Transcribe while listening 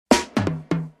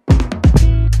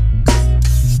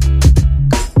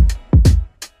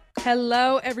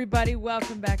Hello, everybody.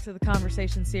 Welcome back to the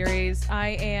conversation series. I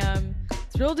am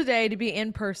thrilled today to be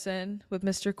in person with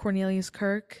Mr. Cornelius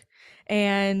Kirk,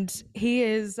 and he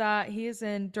is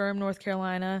in Durham, North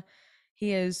Carolina.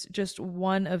 He is just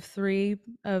one of three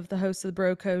of the hosts of the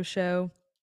Broco Show,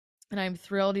 and I'm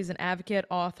thrilled. He's an advocate,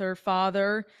 author,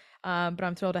 father, but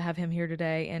I'm thrilled to have him here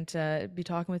today and to be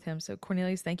talking with him. So,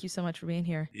 Cornelius, thank you so much for being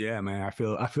here. Yeah, man, I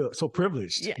feel so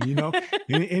privileged. Yeah.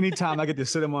 Anytime I get to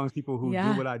sit among people who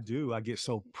Yeah. do what I do, I get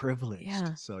so privileged.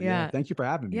 Yeah. So Yeah. thank you for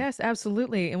having me. Yes,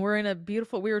 absolutely. And we're in a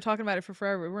beautiful, we were talking about it for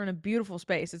forever. We're in a beautiful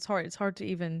space. It's hard to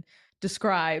even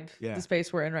describe Yeah. the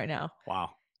space we're in right now.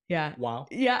 Wow. Yeah. Wow.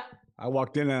 Yeah. I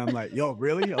walked in and I'm like, yo,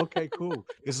 really? Okay, cool.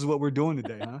 This is what we're doing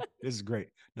today, huh? This is great.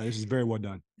 No, this is very well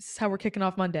done. This is how we're kicking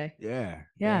off Monday. Yeah.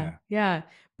 Yeah. Yeah.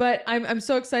 But I'm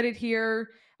so excited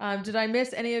here. Did I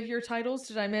miss any of your titles?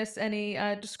 Did I miss any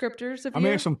descriptors of I you?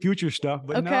 made some future stuff,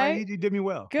 but no, Okay. you did me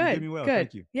well. You Good. did me well. Good.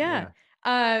 Thank you. Yeah.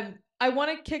 I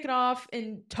want to kick it off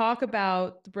and talk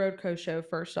about the Broadco show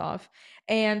first off,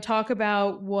 and talk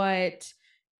about what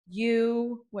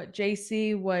you, what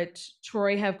JC, what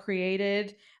Troy have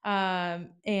created,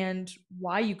 and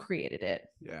why you created it.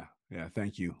 Yeah. Yeah.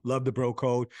 Thank you. Love the bro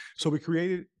code. So we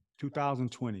created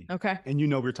 2020. Okay. And we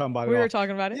were talking about it. We were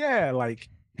talking about it. Yeah, like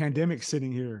pandemic sitting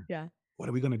here. Yeah. What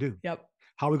are we going to do? Yep.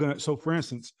 How are we going to? So, for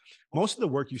instance, most of the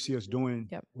work you see us doing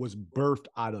Yep. was birthed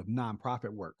out of nonprofit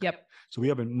work. Yep. So we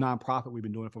have a nonprofit we've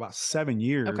been doing for about 7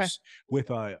 years. Okay. With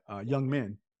young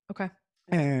men. Okay.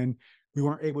 And we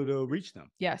weren't able to reach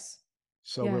them. Yes.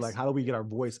 So we're like, how do we get our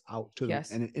voice out to them?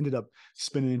 And it ended up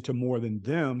spinning into more than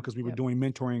them because we were doing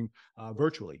mentoring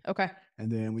virtually. Okay.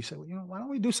 And then we said, well, why don't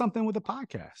we do something with the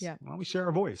podcast? Yeah. Why don't we share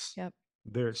our voice? Yep.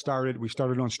 We started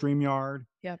on StreamYard.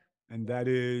 Yep. And that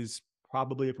is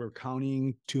probably, if we're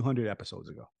counting, 200 episodes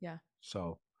ago. Yeah.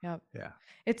 So, yep. Yeah.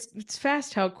 It's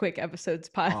fast how quick episodes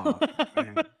pile.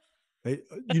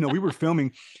 We were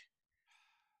filming,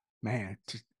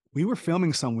 we were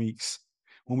filming some weeks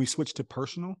when we switched to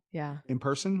personal. Yeah. In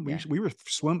person, we were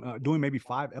doing maybe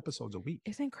 5 episodes a week.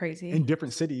 Isn't it crazy? In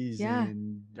different cities. Yeah.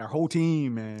 And our whole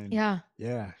team. And yeah.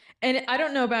 Yeah. And I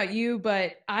don't know about you,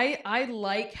 but I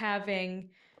like having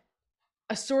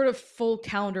a sort of full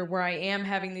calendar where I am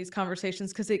having these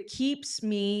conversations because it keeps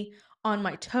me on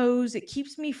my toes. It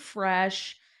keeps me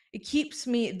fresh. It keeps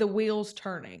me the wheels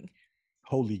turning.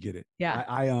 Wholly get it. Yeah.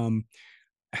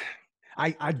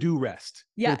 I do rest.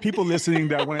 Yeah. For people listening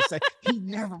that want to say,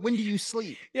 when do you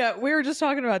sleep? Yeah. We were just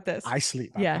talking about this. I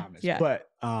sleep. I promise. Yeah. But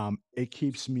it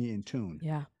keeps me in tune.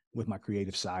 Yeah. With my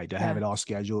creative side to have it all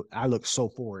scheduled. I look so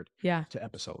forward to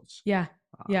episodes. Yeah.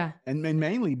 Yeah. And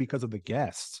mainly because of the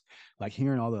guests, like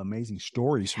hearing all the amazing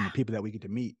stories from the people that we get to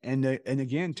meet. And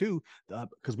again, too,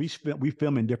 because we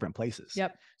film in different places.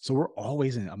 Yep. So we're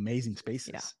always in amazing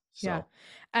spaces. Yeah. So.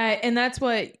 Yeah. And that's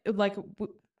what, like,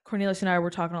 Cornelius and I were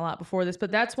talking a lot before this,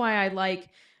 but that's why I like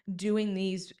doing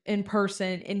these in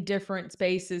person in different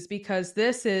spaces, because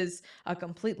this is a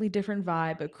completely different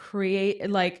vibe, a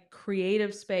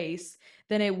creative space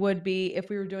than it would be if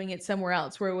we were doing it somewhere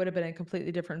else where it would have been a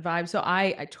completely different vibe. So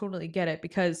I totally get it,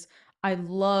 because I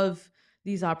love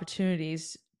these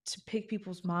opportunities to pick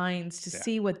people's minds, to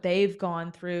see what they've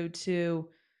gone through, to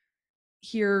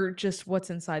hear just what's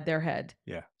inside their head.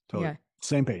 Yeah, totally. Yeah.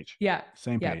 Same page. Yeah.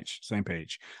 Same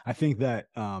page. I think that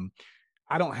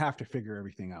I don't have to figure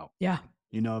everything out. Yeah.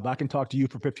 If I can talk to you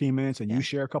for 15 minutes and you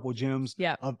share a couple of gems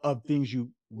of things you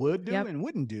would do and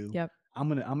wouldn't do, I'm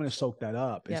gonna soak that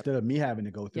up instead of me having to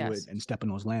go through it and step in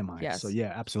those landmines. Yes. So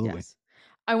yeah, absolutely.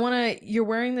 Yes. You're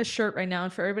wearing this shirt right now,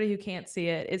 and for everybody who can't see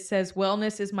it, it says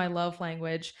 "Wellness is my love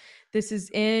language." This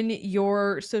is in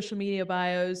your social media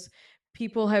bios.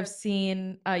 People have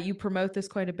seen you promote this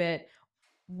quite a bit.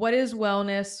 What is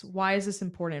wellness? Why is this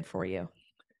important for you?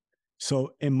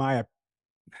 So that's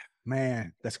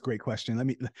a great question. Let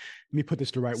me put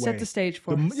this the right way. Set the stage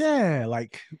for us. Yeah,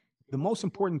 like the most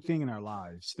important thing in our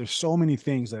lives. There's so many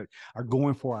things that are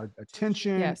going for our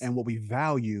attention and what we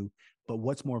value, but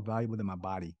what's more valuable than my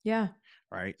body? Yeah.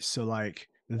 Right. So like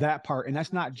that part, and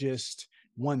that's not just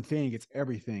one thing, it's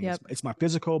everything. Yep. It's my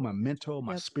physical, my mental,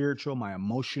 my spiritual, my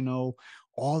emotional,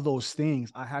 all those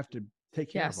things I have to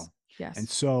take care of them. Yes. And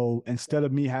so instead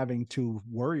of me having to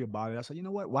worry about it, I said, you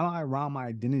know what? Why don't I round my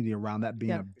identity around that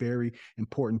being a very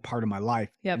important part of my life?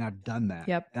 And I've done that.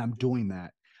 And I'm doing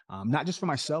that. Not just for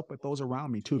myself, but those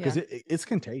around me too, because it's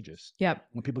contagious. Yep.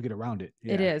 When people get around it.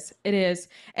 Yeah. It is. It is.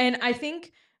 And I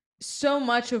think so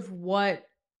much of what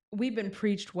we've been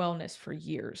preached wellness for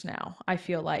years now, I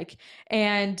feel like.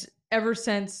 And ever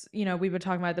since, we've been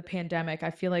talking about the pandemic,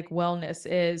 I feel like wellness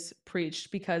is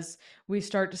preached because we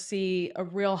start to see a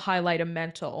real highlight of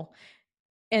mental.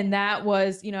 And that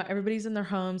was, everybody's in their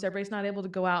homes, everybody's not able to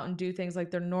go out and do things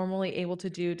like they're normally able to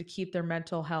do to keep their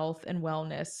mental health and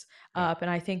wellness Yeah. up. And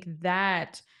I think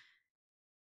that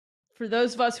for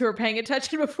those of us who were paying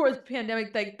attention before the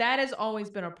pandemic, like that has always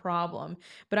been a problem.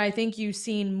 But I think you've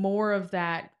seen more of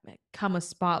that come a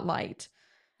spotlight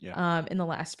Yeah. in the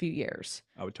last few years.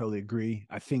 I would totally agree.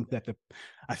 I think that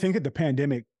the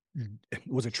pandemic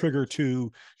was a trigger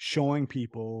to showing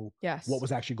people what Yes.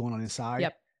 was actually going on inside.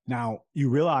 Yep. Now you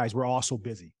realize we're all so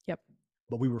busy, Yep.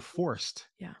 but we were forced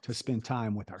Yeah. to spend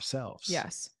time with ourselves.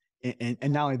 Yes. And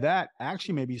not only that,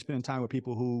 actually maybe spending time with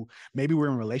people who maybe we're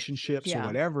in relationships or Yeah.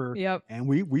 whatever. Yep. And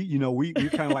we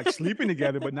kind of like sleeping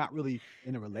together, but not really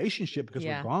in a relationship because we're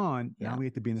Yeah. gone. Now Yeah. we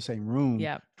have to be in the same room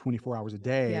Yep. 24 hours a Yep.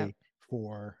 day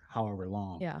for however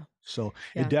long. Yeah. So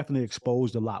it Yeah. definitely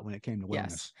exposed a lot when it came to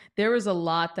Yes. wellness. There was a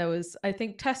lot that was, I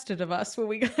think, tested of us when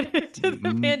we got into the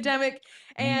Mm-hmm. pandemic.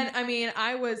 Mm-hmm. And I mean,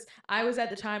 I was at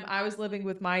the time I was living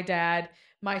with my dad.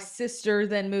 My sister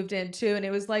then moved in too, and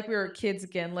it was like we were kids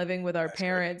again living with our That's great.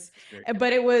 parents. That's great.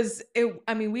 But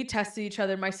I mean, we tested each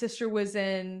other. My sister was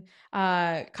in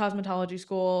cosmetology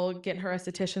school, getting her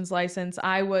esthetician's license.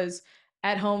 I was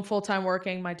at home full time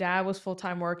working. My dad was full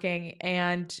time working,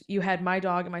 and you had my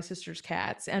dog and my sister's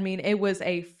cats. I mean, it was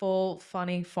a full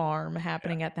funny farm Yeah.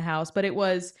 happening at the house, but it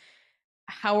was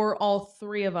how are all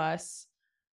three of us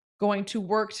going to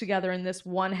work together in this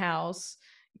one house?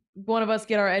 One of us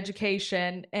get our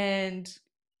education and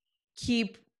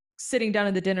keep sitting down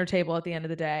at the dinner table at the end of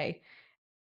the day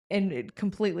and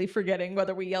completely forgetting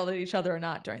whether we yelled at each other or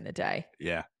not during the day.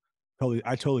 Yeah. Totally,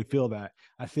 I totally feel that.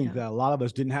 I think Yeah. that a lot of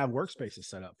us didn't have workspaces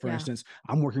set up. For Yeah. instance,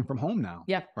 I'm working from home now,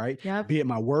 Yep. right? Yep. Be it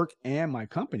my work and my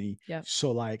company. Yep.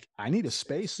 So like I need a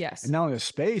space, and Yes. not only a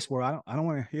space where I don't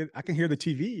want to hear, I can hear the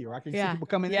TV or I can see Yeah. people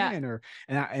coming Yeah. in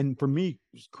and for me,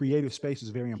 creative space is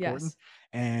very important. Yes.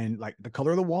 And like the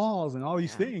color of the walls and all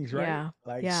these Yeah. things, right? Yeah.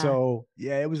 Like, Yeah. so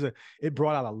yeah, it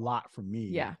brought out a lot for me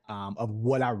Yeah. of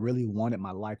what I really wanted my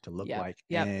life to look Yep. like.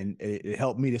 Yep. And it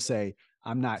helped me to say,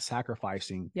 I'm not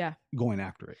sacrificing Yeah. going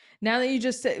after it. Now that you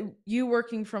just said you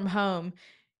working from home,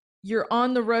 you're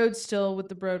on the road still with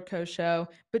the Broadco show,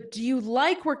 but do you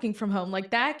like working from home? Like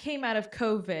that came out of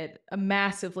COVID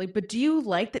massively, but do you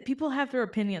like that people have their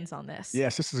opinions on this?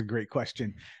 Yes, this is a great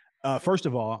question. First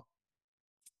of all,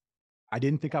 I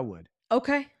didn't think I would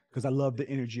Okay. because I love the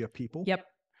energy of people. Yep.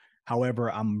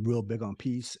 However, I'm real big on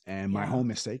peace and my Yeah.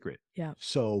 home is sacred. Yeah.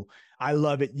 So I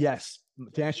love it. Yes.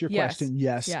 To answer your Yes. question,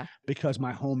 yes, Yeah. because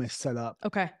my home is set up,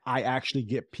 Okay. I actually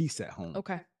get peace at home.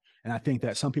 Okay. And I think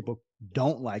that some people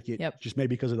don't like it Yep. just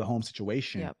maybe because of the home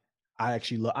situation. Yep.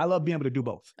 I love being able to do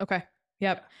both. Okay.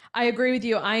 Yep. I agree with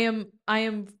you. I am,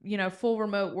 full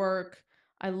remote work.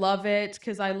 I love it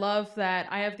because I love that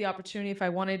I have the opportunity if I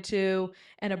wanted to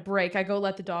and a break. I go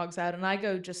let the dogs out and I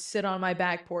go just sit on my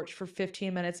back porch for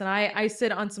 15 minutes and I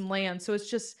sit on some land. So it's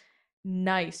just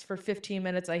nice for 15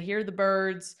 minutes. I hear the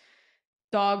birds,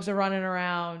 dogs are running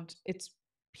around. It's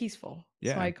peaceful. So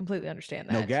Yeah. I completely understand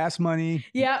No that. gas money,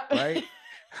 Yeah. right?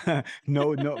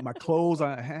 No, my clothes,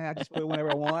 I just put whenever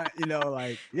I want,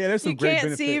 like, yeah, there's You some great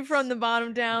can't see from benefits. the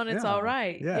bottom down. It's Yeah, all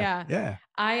right. yeah, Yeah.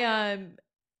 yeah,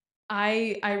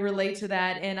 I relate to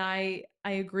that and I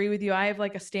agree with you. I have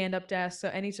like a stand-up desk,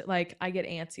 so like I get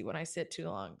antsy when I sit too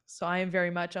long. So I am very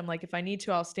much I'm like if I need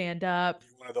to I'll stand up.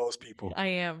 you're one of those people. I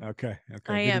am. Okay, I good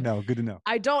to am. know, good to know.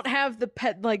 I don't have the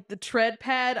pet like the tread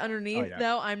pad Oh, underneath yeah,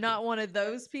 though. I'm yeah, not one of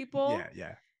those people. yeah,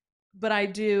 yeah, But I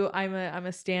do I'm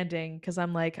a standing cuz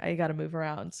I'm like I got to move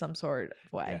around some sort of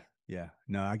yeah, way. yeah.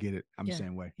 No, I get it. I'm the Yeah.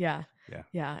 same way. Yeah. Yeah.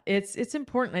 Yeah. It's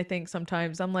important, I think,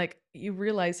 sometimes. I'm like, you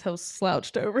realize how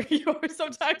slouched over you are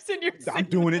sometimes in your I'm seat.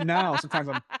 doing it now. Sometimes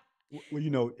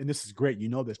well, and this is great,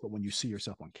 this, but when you see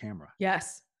yourself on camera,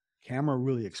 Yes. camera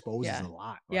really exposes Yeah. a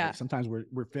lot, right? Yeah. Sometimes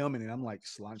we're filming and I'm like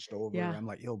slouched over. Yeah. I'm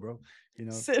like, yo, bro,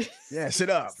 Sit yeah, sit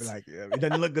up. Like it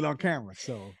doesn't look good on camera.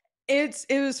 So it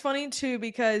was funny too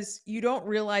because you don't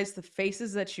realize the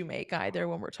faces that you make either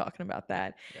when we're talking about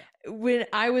that. yeah, When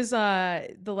I was the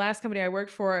last company I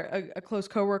worked for, a close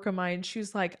coworker of mine, she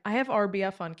was like, I have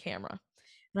RBF on camera.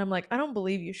 And I'm like, I don't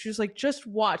believe you. She was like, just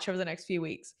watch over the next few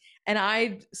weeks. And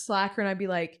I'd slack her and I'd be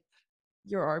like,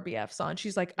 your RBF's on.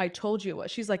 She's like, I told you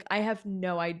what. She's like, I have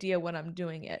no idea when I'm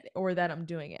doing it or that I'm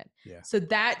doing it. yeah, So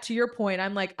that to your point,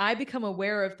 I'm like, I become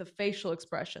aware of the facial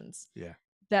expressions yeah,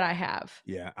 that I have.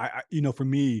 yeah. For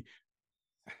me,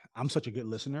 I'm such a good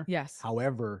listener. Yes.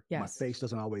 However, my Yes. face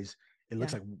doesn't always. It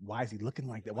looks Yeah. like, why is he looking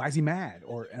like that? Why is he mad?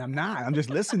 And I'm not. I'm just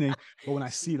listening. But when I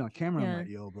see it on camera, I'm Yeah. like,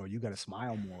 yo, bro, you got to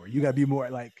smile more. You got to be more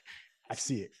like. I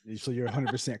see it. So you're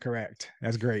 100% correct.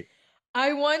 That's great.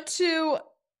 I want to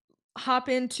hop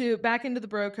back into the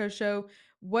Broco show.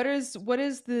 what is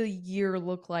the year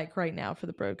look like right now for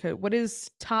the Bro Code? What is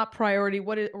top priority?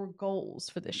 Or goals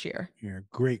for this year? Yeah,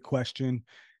 great question.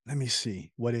 Let me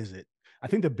see. What is it? I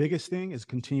think the biggest thing is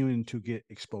continuing to get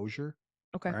exposure.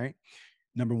 Okay. Right.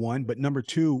 Number one, but number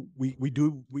two,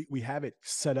 we have it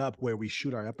set up where we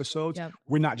shoot our episodes. Yep.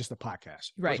 We're not just a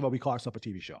podcast. Right. First of all, we call ourselves a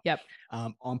TV show. Yep.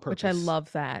 On purpose. Which I love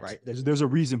that. Right. There's a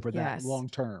reason for that Yes. long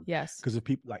term. Yes. Because of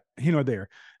people like here or there.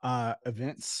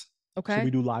 Events. Okay. So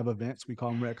we do live events. We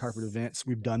call them red carpet events.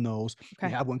 We've done those. Okay.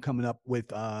 We have one coming up with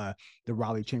the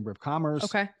Raleigh Chamber of Commerce.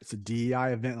 Okay. It's a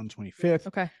DEI event on the 25th.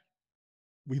 Okay.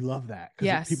 We love that because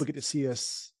Yes. people get to see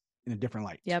us in a different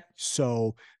light. Yep.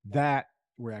 So that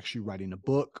we're actually writing a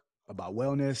book about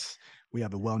wellness. We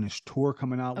have a wellness tour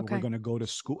coming out where Okay. we're going to go to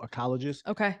colleges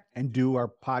Okay. and do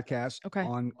our podcast Okay.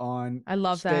 on I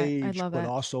love stage, that. I love but that.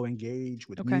 also engage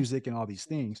with Okay. music and all these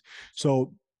things.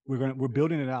 So we're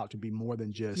building it out to be more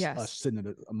than just Yes. us sitting at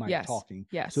a mic Yes. talking,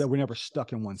 Yes. so that we're never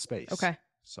stuck in one space. Okay.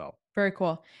 So Very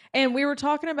cool. And we were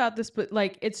talking about this, but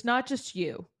like, it's not just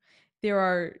you.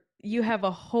 You have a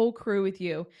whole crew with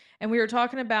you. And we were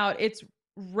talking about it's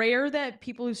rare that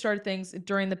people who started things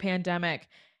during the pandemic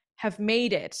have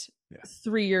made it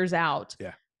 3 years out.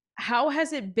 Yeah. How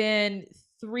has it been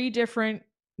 3 different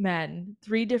men,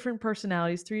 3 different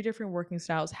personalities, 3 different working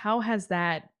styles? How has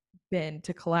that been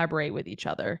to collaborate with each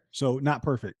other? So not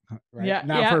perfect, right? Yeah.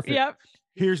 Not yeah, perfect. Yep.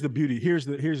 Here's the beauty. Here's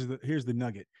the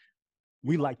nugget.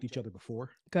 We liked each other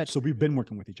before. Good. So we've been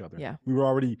working with each other. Yeah. We were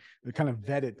already kind of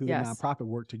vetted through Yes. the nonprofit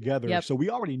work together. Yep. So we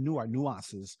already knew our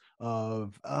nuances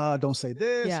of don't say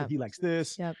this, Yeah. or he likes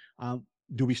this. Yep.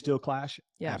 Do we still clash?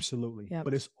 Yeah. Absolutely. Yep.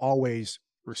 But it's always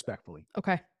respectfully.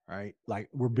 Okay. Right. Like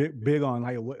we're big on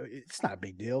like it's not a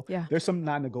big deal. Yeah. There's some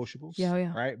non-negotiables. Yeah,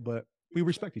 yeah. Right. But we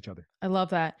respect each other. I love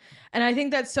that. And I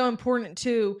think that's so important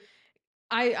too.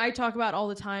 I talk about all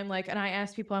the time, like, and I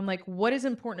ask people, I'm like, what is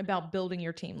important about building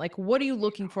your team? Like, what are you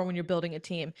looking for when you're building a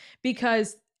team?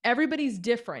 Because everybody's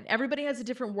different. Everybody has a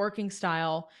different working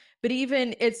style, but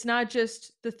even it's not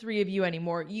just the 3 of you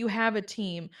anymore. You have a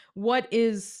team. What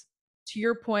is, to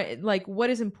your point, like, what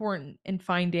is important in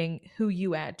finding who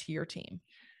you add to your team?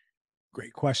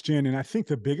 Great question. And I think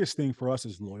the biggest thing for us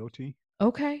is loyalty.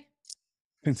 Okay.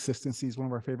 Consistency is one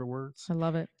of our favorite words. I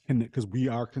love it. And because we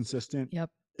are consistent. Yep.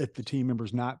 If the team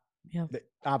member's not, Yep.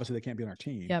 obviously they can't be on our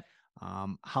team. Yep.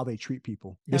 How they treat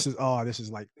people. Yep. This is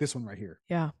like this one right here.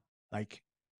 Yeah. Like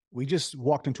we just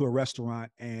walked into a restaurant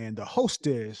and the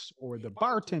hostess or the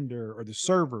bartender or the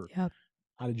server. Yep.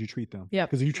 How did you treat them? Yep.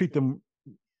 Because if you treat them,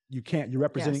 you're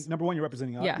representing, Yes. number one, you're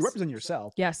representing us. Yes. You're representing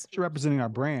yourself. Yes. You're representing our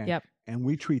brand. Yep. And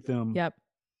we treat them Yep.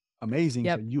 amazing.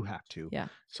 Yep. So you have to. Yeah.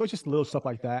 So it's just little stuff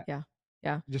like that. Yeah.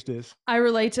 Yeah. It just is. I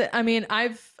relate to, I mean,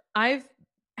 I've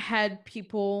had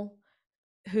people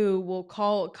who will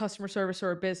call customer service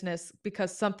or a business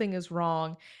because something is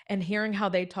wrong, and hearing how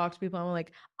they talk to people, I'm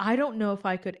like, I don't know if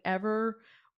I could ever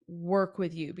work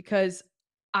with you because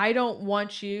I don't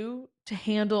want you to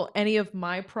handle any of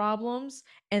my problems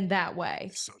in that way.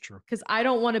 It's so true. Because I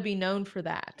don't want to be known for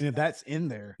that. And if that's in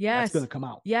there, Yes. that's going to come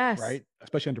out. Yes. Right.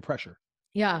 Especially under pressure.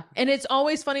 Yeah. And it's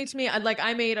always funny to me.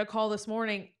 I made a call this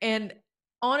morning, and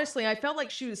honestly, I felt like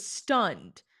she was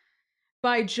stunned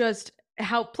by just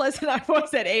how pleasant I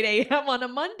was at 8 a.m. on a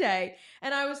Monday.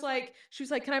 And she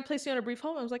was like, can I place you on a brief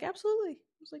hold? I was like, absolutely.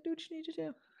 I was like, do what you need to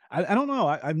do. I don't know.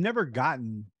 I've never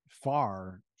gotten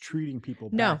far treating people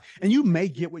bad. No. And you may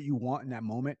get what you want in that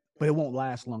moment, but it won't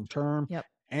last long term. Yep.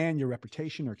 And your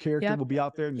reputation or character Yep. will be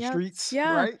out there in the Yep. streets.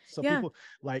 Yeah. Right. So Yeah. people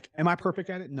like, am I perfect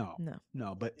at it? No.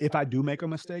 But if I do make a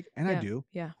mistake, and I do,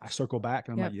 I circle back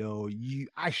and I'm like, yo,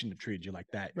 I shouldn't have treated you like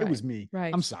that. Right. It was me.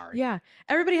 Right. I'm sorry. Yeah.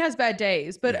 Everybody has bad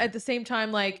days, but at the same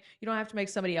time, like, you don't have to make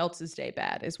somebody else's day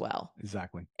bad as well.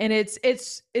 Exactly. And it's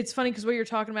funny because what you're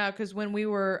talking about, because when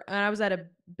I was at a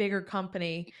bigger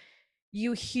company,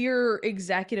 you hear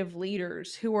executive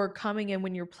leaders who are coming in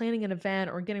when you're planning an event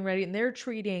or getting ready, and they're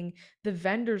treating the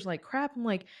vendors like crap. I'm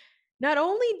like, not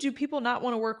only do people not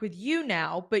want to work with you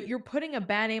now, but you're putting a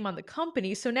bad name on the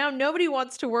company. So now nobody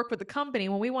wants to work with the company.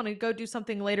 When we want to go do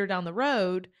something later down the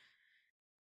road,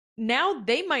 now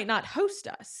they might not host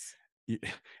us. You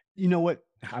know what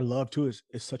I love too is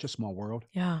it's such a small world.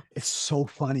 Yeah. It's so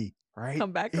funny, right?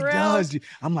 Come back it around. does.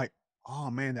 I'm like,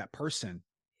 oh man, that person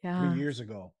 3 years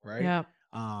ago, right? Yeah.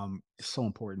 It's so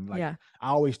important. Like Yeah. I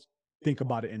always think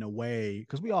about it in a way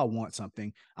because we all want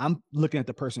something. I'm looking at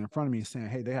the person in front of me and saying,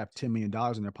 hey, they have $10 million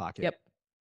in their pocket. Yep.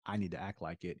 I need to act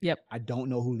like it. Yep. I don't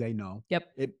know who they know.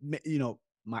 Yep.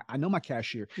 I know my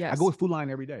cashier. Yes. I go with Food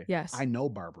Line every day. Yes. I know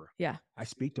Barbara. Yeah. I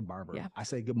speak to Barbara. Yeah. I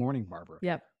say, good morning, Barbara.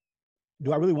 Yep.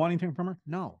 Do I really want anything from her?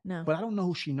 No. No. But I don't know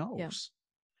who she knows.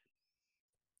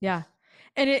 Yeah.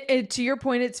 And it to your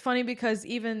point, it's funny because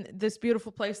even this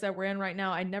beautiful place that we're in right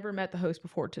now, I never met the host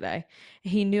before today.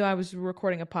 He knew I was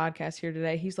recording a podcast here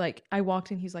today. He's like, I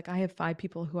walked in, he's like, I have 5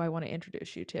 people who I want to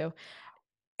introduce you to.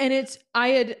 And it's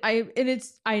I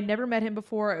had never met him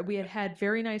before. We had had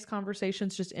very nice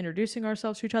conversations just introducing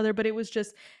ourselves to each other, but it was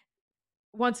just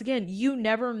once again, you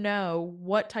never know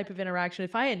what type of interaction.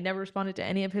 If I had never responded to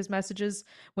any of his messages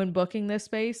when booking this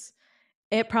space,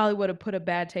 it probably would have put a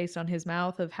bad taste on his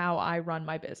mouth of how I run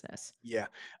my business. Yeah.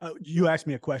 You asked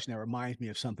me a question that reminds me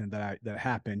of something that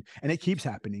happened, and it keeps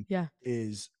happening. Yeah.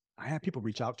 Is I had people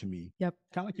reach out to me, Yep.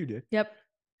 kind of like you did, Yep.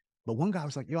 but one guy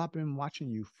was like, "Yo, I've been watching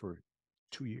you for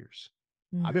 2 years.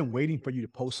 Mm. I've been waiting for you to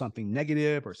post something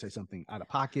negative or say something out of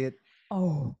pocket."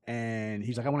 Oh. And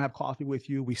he's like, "I want to have coffee with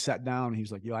you." We sat down, and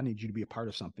he's like, "Yo, I need you to be a part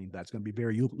of something that's going to be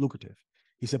very lucrative."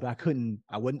 He said, "But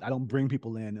I don't bring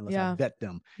people in unless I Yeah. vet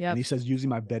them." And Yep. he says, usually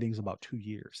my vetting is about 2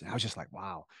 years. And I was just like,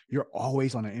 wow, you're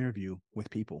always on an interview with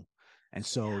people. And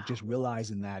so just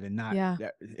realizing that and not Yeah.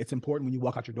 that it's important when you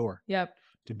walk out your door Yep.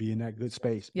 to be in that good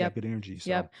space, be that Yep. good energy. So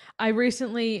Yep. I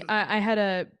recently I had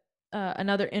a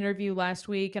another interview last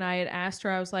week and I had asked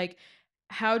her, I was like,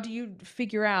 how do you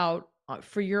figure out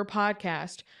for your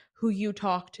podcast who you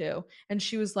talk to? And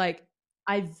she was like,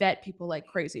 I vet people like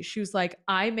crazy. She was like,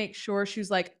 I make sure, she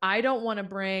was like, I don't want to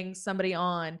bring somebody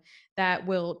on that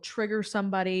will trigger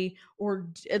somebody or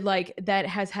like that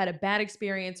has had a bad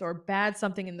experience or bad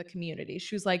something in the community.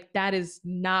 She was like, that is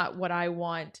not what I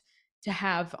want to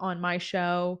have on my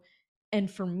show and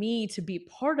for me to be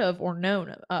part of or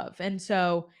known of. And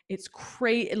so it's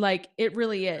great. Like it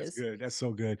really that's is. good. That's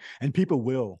so good. And people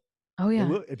will. Oh They yeah.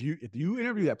 will if you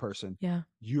interview that person, Yeah.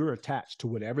 you're attached to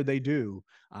whatever they do.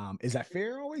 Is that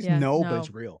fair always? Yeah. No, but it's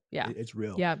No. real. Yeah. It's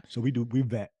real. Yeah. So we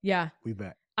vet. Yeah. We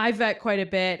vet. I vet quite a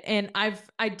bit. And I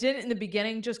did it in the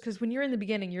beginning just because when you're in the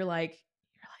beginning, you're like,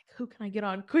 who can I get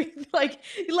on quick? Like,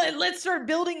 let's start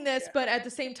building this. Yeah. But at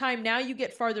the same time, now you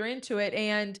get farther into it.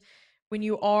 And when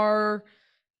you are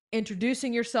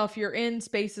introducing yourself, you're in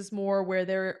spaces more where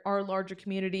there are larger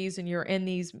communities and you're in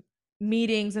these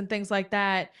meetings and things like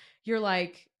that. You're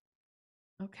like,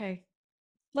 okay,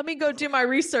 let me go do my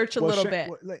research a little bit.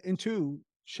 Well, and two,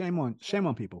 shame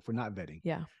on people for not vetting.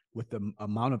 Yeah. With the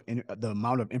amount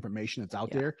of information that's out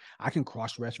Yeah. there, I can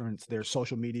cross reference their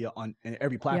social media on in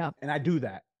every Yeah. platform, and I do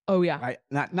that. Oh yeah. Right,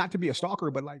 not to be a stalker,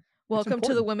 but like it's Welcome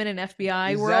to the important. women in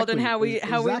FBI world and Exactly,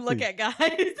 how we look exactly. at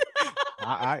guys.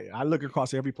 I look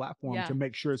across every platform Yeah. to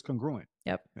make sure it's congruent.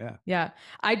 Yep. Yeah. Yeah.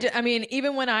 I mean,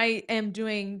 even when I am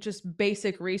doing just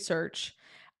basic research,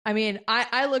 I mean,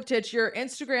 I looked at your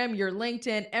Instagram, your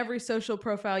LinkedIn, every social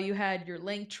profile you had, your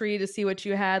link tree to see what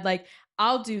you had. Like,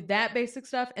 I'll do that basic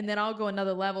stuff and then I'll go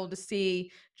another level to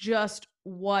see just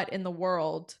what in the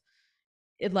world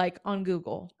it like on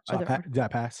Google So are there did I articles.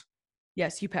 pass?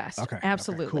 Yes, you passed. Okay. Okay. Cool.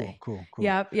 Absolutely. Cool. Cool.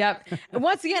 Yep, yep. And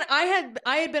once again, I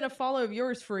had been a follower of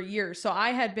yours for a year, so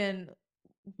I had been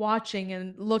watching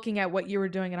and looking at what you were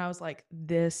doing, and I was like,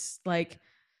 "This, like,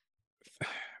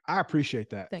 I appreciate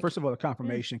that. thank First you." of all, the Yeah.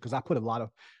 confirmation because I put a lot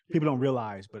of people don't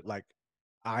realize, but like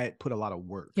I put a lot of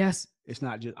work. Yes. It's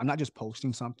not just I'm not just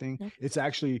posting something. Yep. It's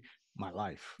actually my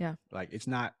life. Yeah. Like it's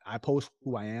not I post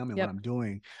who I am and what Yep. I'm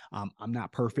doing. I'm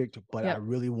not perfect, but Yep.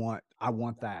 I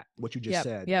want that what you just Yep.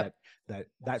 said Yep.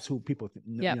 that's who people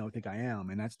Yep. think I am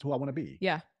and that's who I want to be.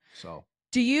 Yeah. So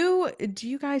Do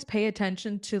you guys pay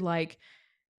attention to like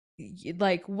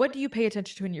what do you pay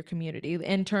attention to in your community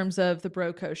in terms of the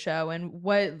Broco show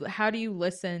and how do you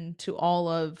listen to all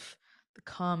of the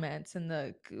comments and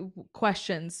the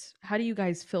questions? How do you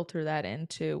guys filter that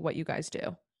into what you guys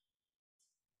do?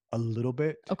 a little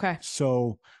bit. Okay.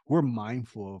 So we're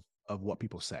mindful of what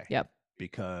people say Yep.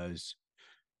 because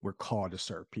we're called to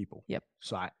serve people. Yep.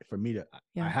 So for me to I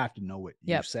Yeah. have to know what you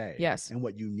Yep. say Yes. and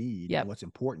what you need and Yep. what's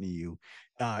important to you.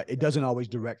 It doesn't always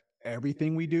direct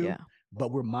everything we do, Yeah.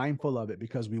 but we're mindful of it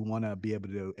because we want to be able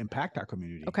to impact our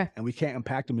community. Okay. And we can't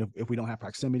impact them if we don't have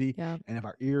proximity Yeah. and if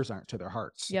our ears aren't to their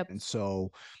hearts. Yep. And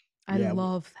so, I yeah,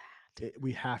 love that.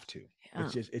 we have to. Yeah.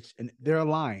 It's and they're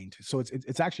aligned, so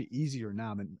it's actually easier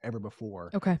now than ever before.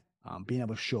 Okay. Being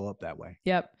able to show up that way.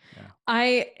 Yep.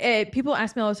 Yeah. People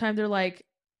ask me all the time, they're like,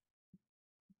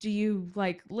 do you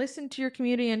like listen to your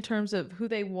community in terms of who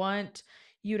they want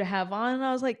you to have on? And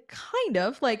I was like, kind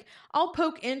of like I'll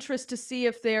poke interest to see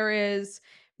if there is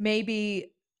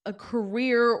maybe a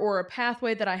career or a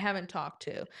pathway that I haven't talked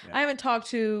to. Yeah. I haven't talked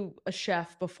to a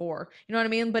chef before. You know what I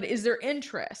mean? But is there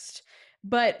interest?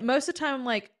 But most of the time I'm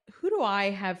like, who do I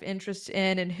have interest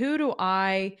in and who do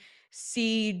I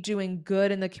see doing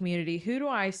good in the community? Who do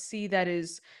I see that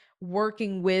is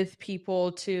working with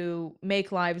people to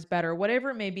make lives better, whatever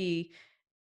it may be,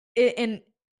 and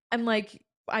I'm like,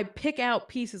 I pick out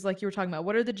pieces like you were talking about.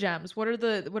 What are the gems? What are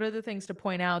the things to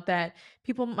point out that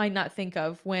people might not think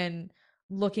of when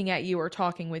looking at you or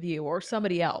talking with you or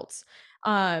somebody else?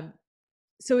 Um,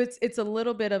 so it's a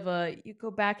little bit of a you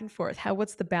go back and forth.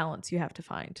 What's the balance you have to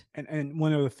find? And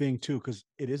one other thing too, because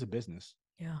it is a business.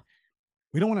 Yeah.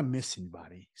 We don't want to miss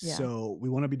anybody, Yeah. so we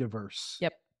want to be diverse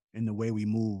Yep. in the way we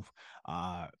move.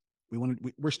 We want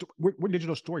to. We're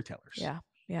digital storytellers, Yeah.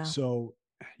 Yeah. so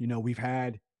we've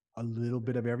had a little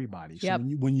bit of everybody. So Yep.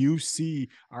 when you see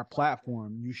our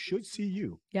platform, you should see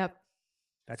you. Yep.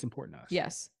 That's important to us.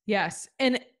 Yes. Yes.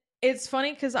 And it's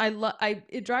funny because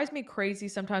it drives me crazy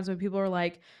sometimes when people are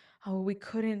like, oh, we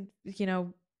couldn't,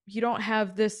 you don't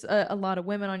have this, a lot of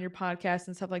women on your podcast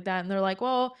and stuff like that. And they're like,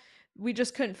 well, we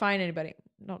just couldn't find anybody.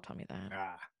 Don't tell me that.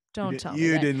 Ah, Don't tell me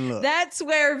you that. didn't look. That's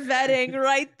where vetting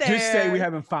right Just say we there.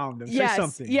 haven't found them. Say Yes.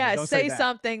 something, but Yes. don't say Say that.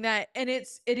 something and it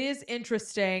is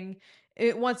interesting.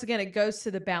 Once again, it goes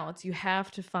to the balance. You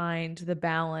have to find the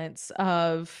balance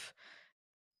of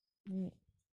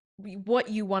what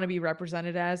you want to be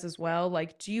represented as well.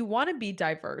 Like, do you want to be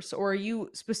diverse, or are you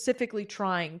specifically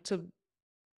trying to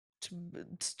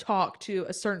talk to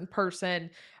a certain person,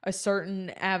 a certain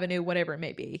avenue, whatever it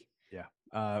may be?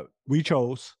 Yeah. We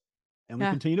chose, and we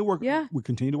Yeah. continue to work. Yeah. We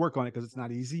continue to work on it because it's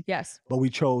not easy. Yes. But we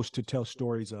chose to tell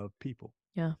stories of people.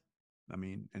 Yeah. I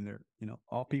mean, and they're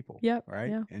all people, Yep. right?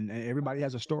 Yeah. And everybody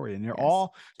has a story, and they're Yes.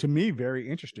 all to me very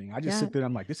interesting. I just Yeah. sit there, and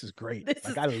I'm like, this is great. This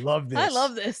Like is I love this. I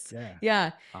love this. Yeah.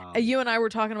 Yeah. Um, You and I were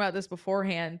talking about this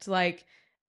beforehand. Like,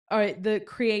 all right, the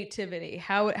creativity.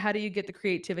 How do you get the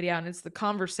creativity out? And it's the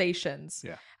conversations.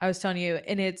 yeah. I was telling you,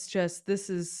 and it's just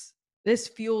this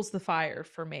fuels the fire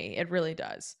for me. It really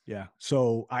does. Yeah.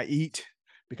 So I eat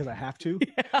because I have to.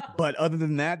 Yeah. But other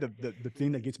than that, the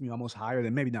thing that gets me almost higher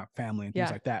than maybe not family and things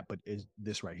Yeah. like that, but is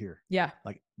this right here. Yeah.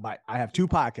 Like I have two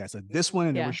podcasts, like this one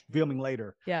and then Yeah. we're filming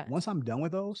later. Yeah. Once I'm done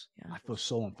with those, Yeah. I feel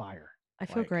so on fire. I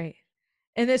feel Like, great.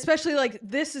 And especially like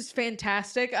this is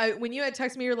fantastic. When you had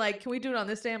texted me, you're like, "Can we do it on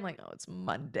this day?" I'm like, "Oh, it's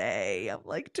Monday." I'm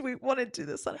like, "Do we want to do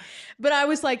this on?" But I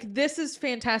was like, "This is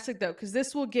fantastic though, because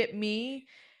this will get me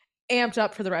amped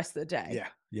up for the rest of the day." Yeah.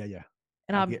 Yeah. Yeah.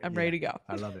 And I'm ready to go.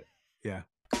 I love it. Yeah.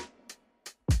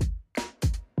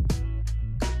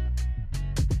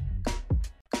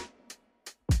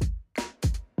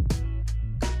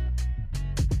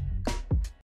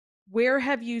 Where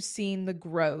have you seen the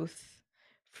growth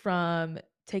from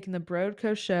taking the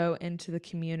Broadco show into the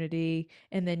community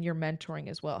and then your mentoring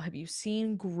as well? Have you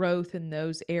seen growth in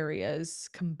those areas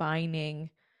combining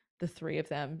the three of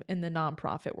them in the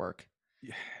nonprofit work?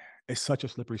 Yeah. It's such a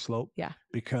slippery slope. Yeah.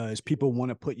 Because people want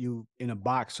to put you in a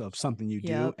box of something you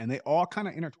do, Yep. and they all kind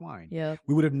of intertwine. Yep.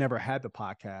 We would have never had the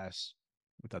podcast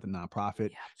without the nonprofit.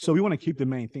 Yep. So we want to keep the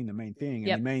main thing the main thing. And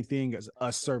Yep. the main thing is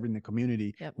us serving the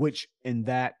community, Yep. which in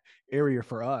that area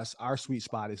for us, our sweet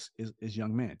spot is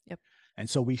young men. Yep. And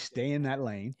so we stay in that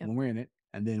lane Yep. when we're in it.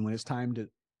 And then when it's time to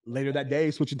later that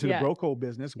day switch into Yeah. the broco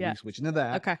business, Yeah. we switch into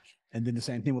that. Okay. And then the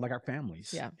same thing with like our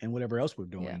families, Yeah. and whatever else we're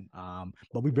doing.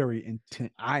 But we're very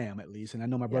intent. I am, at least, and I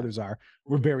know my Yeah. brothers are.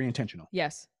 We're very intentional.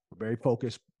 Yes. We're very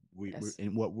focused. We're Yes.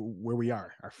 in where we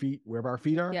are. Our feet, wherever our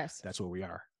feet are. Yes. That's where we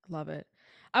are. Love it.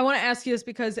 I want to ask you this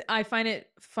because I find it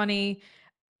funny.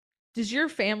 Does your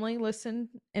family listen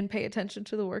and pay attention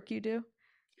to the work you do?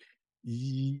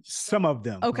 Some of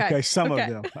them. Okay. Some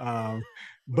Okay. of them.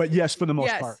 But yes, for the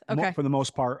most part. Yes. Okay. For the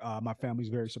most part, my family's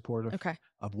very supportive Okay.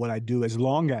 of what I do, as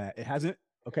long as it hasn't.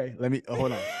 Okay, let me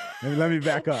hold on. Let me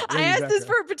back up. I asked this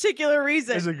for a particular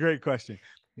reason. It's a great question.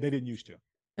 They didn't used to.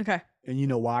 Okay. And you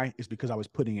know why? It's because I was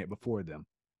putting it before them.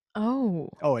 Oh.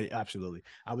 Oh, yeah, absolutely.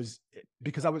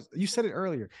 You said it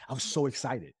earlier. I was so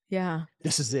excited. Yeah.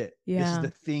 This is it. This is Yeah.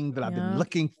 the thing that I've Yeah. been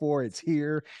looking for. It's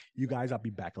here. You guys, I'll be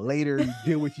back later.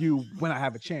 Deal with you when I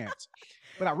have a chance.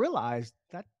 But I realized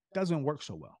that doesn't work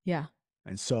so well. Yeah.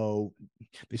 And so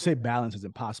they say balance is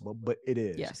impossible, but it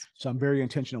is. Yes. So I'm very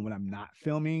intentional when I'm not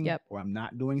filming Yep. or I'm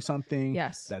not doing something.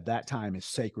 Yes. That time is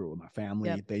sacred with my family.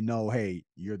 Yep. They know, hey,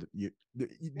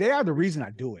 they are the reason I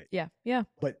do it. Yeah. Yeah.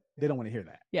 But they don't want to hear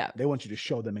that. Yeah. They want you to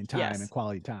show them in time Yes. and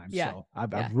quality time. Yeah. So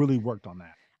I've Yeah. really worked on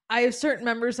that. I have certain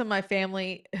members of my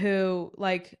family who,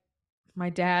 like my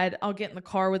dad, I'll get in the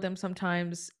car with him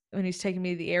sometimes when he's taking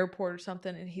me to the airport or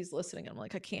something and he's listening. I'm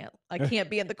like, I can't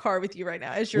be in the car with you right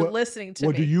now as you're listening to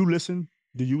me. Do you listen?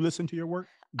 Do you listen to your work?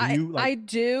 I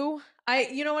do.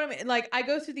 You know what I mean? Like I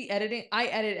go through the editing. I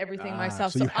edit everything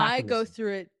myself. so So you have to I go listen.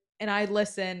 through it and I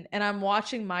listen and I'm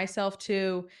watching myself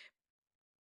too.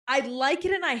 I like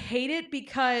it and I hate it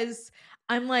because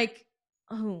I'm like,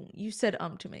 oh, you said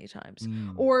too many times.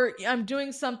 Mm, Or I'm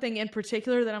doing something in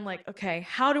particular that I'm like, okay,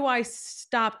 how do I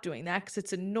stop doing that? Because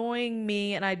it's annoying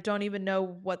me and I don't even know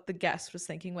what the guest was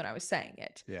thinking when I was saying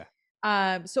it. yeah.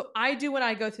 So I do when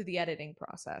I go through the editing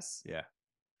process. Yeah.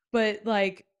 But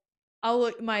like I'll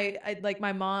look like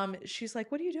my mom, she's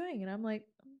like, "What are you doing?" And I'm like,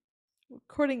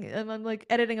 recording and I'm like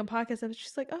editing a podcast and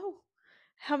she's like, "Oh,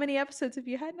 how many episodes have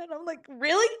you had?" And I'm like,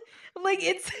 "Really?" I'm like,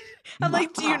 "It's." I'm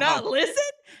like, "Do you not listen?"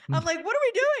 I'm like, "What are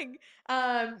we doing?"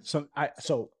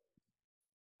 So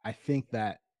I think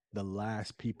that the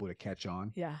last people to catch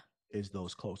on Yeah. is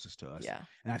those closest to us. Yeah.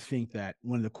 And I think that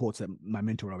one of the quotes that my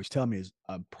mentor would always tell me is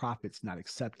a prophet's not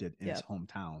accepted in his Yep.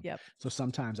 hometown. Yep. So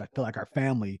sometimes I feel like our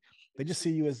family, they just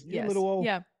see you as you're a Yes. little old,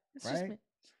 Yeah. It's just right? me.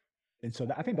 And so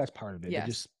I think that's part of it.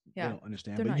 Yes. They Yeah. don't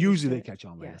understand, They're but not used usually to they it. catch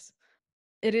on later. Yes.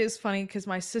 It is funny because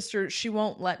my sister, she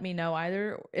won't let me know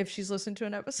either if she's listened to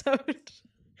an episode.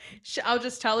 I'll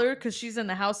just tell her because she's in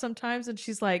the house sometimes and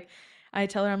she's like, I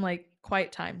tell her, I'm like,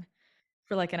 quiet time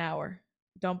for like an hour.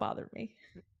 Don't bother me.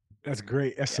 That's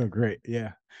great. That's Yeah. so great.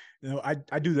 Yeah.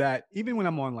 I do that even when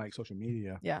I'm on like social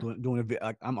media, Yeah.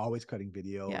 like I'm always cutting Yeah.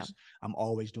 videos. I'm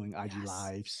always doing IG Yes.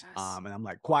 lives. Yes. And I'm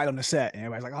like quiet on the set, and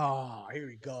everybody's like, "Oh, here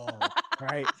we go."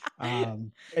 Right.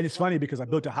 And it's funny because I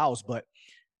built a house, but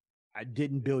I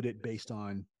didn't build it based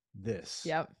on this.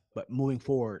 Yep. But moving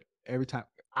forward, every time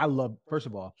I love, first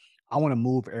of all, I want to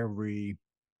move every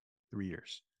 3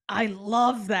 years. I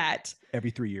love that. Every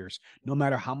 3 years, no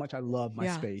matter how much I love my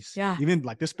Yeah. space, Yeah. even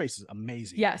like this space is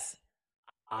amazing. Yes.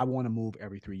 I want to move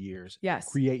every 3 years, Yes.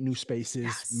 create new spaces,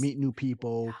 Yes. meet new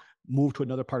people, move to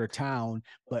another part of town.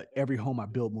 But every home I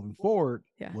build moving forward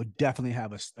Yeah. will definitely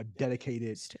have a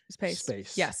dedicated Space.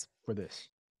 space Yes. for this.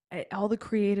 All the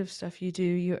creative stuff you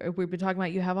do, we've been talking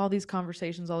about, you have all these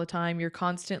conversations all the time. You're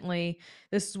constantly,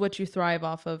 this is what you thrive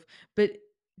off of. But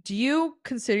do you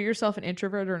consider yourself an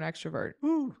introvert or an extrovert?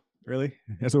 Ooh, really?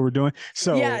 That's what we're doing.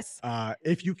 So Yes.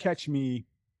 if you catch me,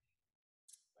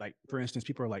 like for instance,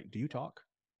 people are like, "Do you talk?"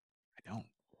 I don't.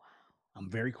 I'm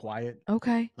very quiet.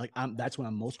 Okay. Like that's when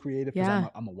I'm most creative because Yeah.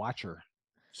 I'm a watcher.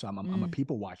 So I'm a Mm.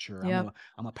 people watcher. Yep.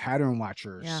 I'm a pattern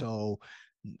watcher. Yeah. So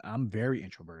I'm very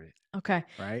introverted, Okay.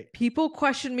 right? People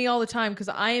question me all the time because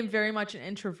I am very much an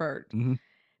introvert. Mm-hmm.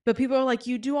 But people are like,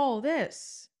 you do all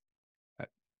this. And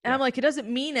I'm Yeah. like, it doesn't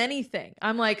mean anything.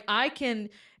 I'm like, I can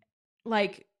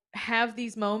like have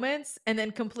these moments and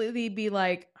then completely be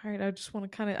like, all right, I just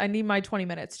want to I need my 20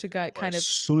 minutes to get Well, kind as of,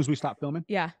 soon as we stop filming,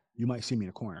 yeah, you might see me in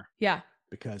a corner yeah,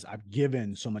 because I've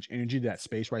given so much energy to that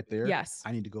space right there. yes,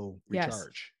 I need to go yes,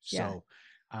 recharge. yeah, So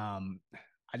um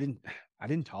I didn't I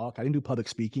didn't talk. I didn't do public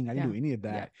speaking. I didn't yeah, do any of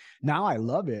yeah, that. Now I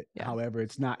love it. yeah, However,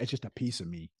 it's just a piece of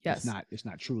me. yes, It's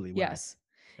not truly what I yes.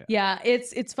 yeah. Yeah,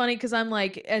 it's funny because I'm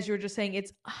like, as you were just saying,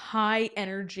 it's high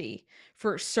energy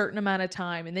for a certain amount of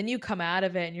time. And then you come out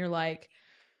of it and you're like,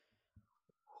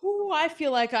 ooh, I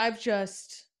feel like I've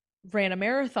just ran a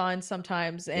marathon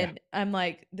sometimes. Yeah. And I'm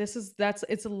like,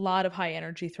 it's a lot of high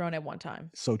energy thrown at one time.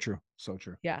 So true. So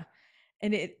true. Yeah.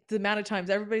 And the amount of times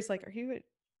everybody's like, "Are you an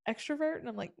extrovert?" And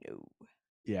I'm like, "No."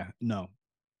 Yeah. No.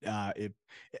 If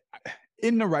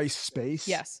in the right space,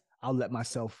 Yes. I'll let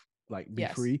myself like be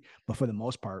Yes. free. But for the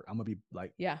most part, I'm gonna be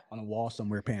like Yeah. on a wall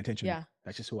somewhere paying attention. Yeah.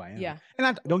 That's just who I am. Yeah.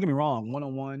 And don't get me wrong, one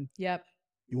on one, Yep.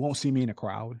 you won't see me in a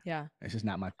crowd. Yeah. It's just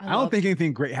not my. I I don't love think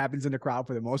anything great happens in the crowd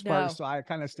for the most part, No. so I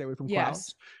kind of stay away from Yes.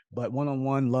 crowds. But one on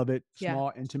one, love it. Yeah.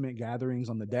 Small, intimate gatherings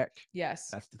on the deck. Yes.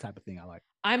 That's the type of thing I like.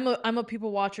 I'm a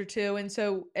people watcher too, and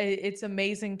so it's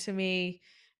amazing to me.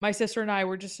 My sister and I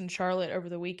were just in Charlotte over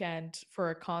the weekend for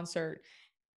a concert,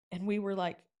 and we were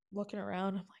like looking around.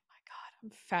 I'm like, my God, I'm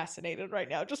fascinated right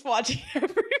now just watching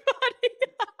everybody.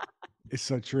 It's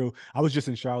so true. I was just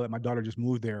in Charlotte. My daughter just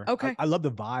moved there. Okay. I love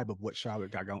the vibe of what Charlotte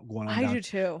got going on I down. do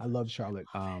too. I love Charlotte.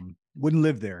 Wouldn't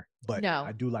live there, but No.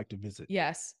 I do like to visit.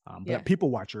 Yes. But Yeah. people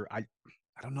watcher, I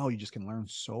don't know. You just can learn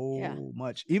Yeah. so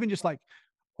much. Even just like,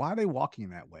 why are they walking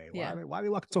that way? Yeah. Why are they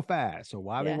walking so fast? Or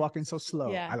why are they Yeah. walking so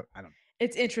slow? Yeah. I don't.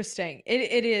 It's interesting.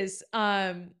 It is.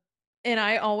 And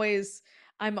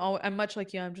I'm much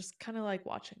like you. I'm just kind of like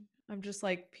watching. I'm just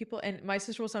like people, and my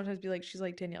sister will sometimes be like, she's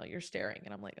like, Danielle, you're staring,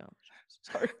 and I'm like, oh,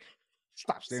 sorry.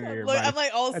 Stop staring at I'm everybody. like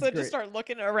That's also just great. start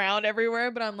looking around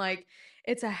everywhere, but I'm like,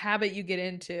 it's a habit you get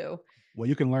into. Well,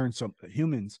 you can learn some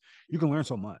humans. You can learn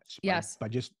so much Yes. by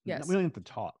just we Yes. don't have to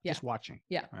talk, Yeah. just watching.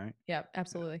 Yeah. Right. Yeah,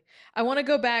 absolutely. I want to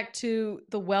go back to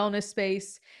the wellness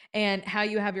space and how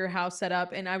you have your house set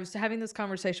up. And I was having this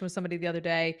conversation with somebody the other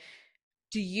day.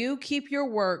 Do you keep your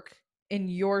work in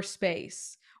your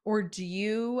space, or do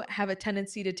you have a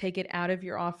tendency to take it out of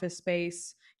your office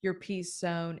space, your peace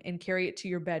zone, and carry it to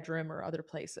your bedroom or other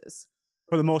places?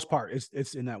 For the most part,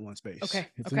 it's in that one space. Okay.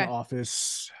 It's in the Okay.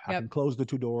 office. I can Yep. close the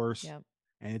 2 doors, Yep.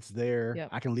 and it's there. Yep.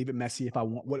 I can leave it messy if I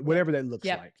want, Yep. whatever that looks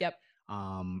Yep. like. Yep.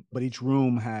 But each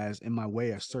room has in my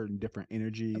way a certain different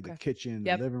energy, the Okay. kitchen,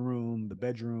 the Yep. living room, the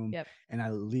bedroom, Yep. and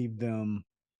I leave them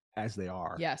as they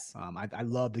are. Yes. I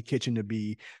love the kitchen to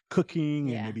be cooking and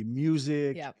Yeah. maybe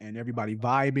music Yep. and everybody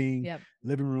vibing. Yep.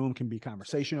 Living room can be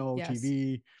conversational, Yes.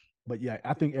 TV. But yeah,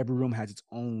 I think every room has its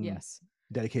own Yes.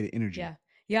 dedicated energy. Yeah.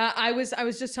 Yeah, I was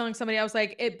just telling somebody, I was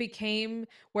like, it became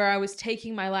where I was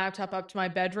taking my laptop up to my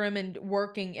bedroom and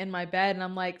working in my bed. And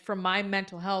I'm like, for my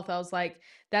mental health, I was like,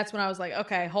 that's when I was like,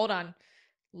 okay, hold on.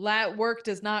 Lat work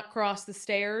does not cross the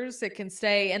stairs. It can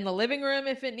stay in the living room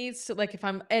if it needs to, like if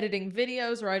I'm editing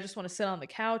videos or I just want to sit on the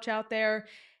couch out there,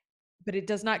 but it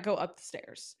does not go up the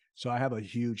stairs. So I have a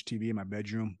huge TV in my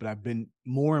bedroom, but I've been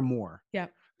more and more Yeah.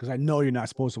 because I know you're not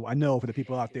supposed to. I know for the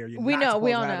people out there, you're We not know,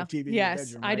 we supposed to all have a know. TV in your Yes,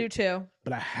 bedroom, I right? do too.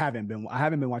 But I haven't been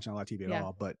watching a lot of TV at Yeah.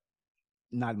 all, but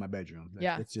not in my bedroom.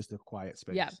 Yeah. It's just a quiet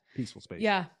Yeah. space, peaceful space.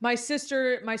 Yeah, my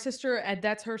sister, and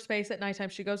that's her space at nighttime.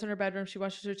 She goes in her bedroom, she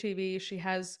watches her TV, she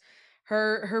has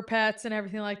her pets and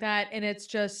everything like that, and it's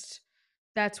just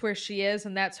that's where she is,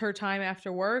 and that's her time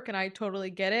after work, and I totally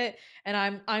get it.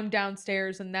 And I'm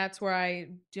downstairs, and that's where I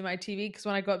do my TV because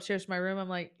when I go upstairs to my room, I'm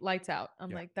like lights out.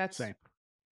 I'm Yeah, like that's same.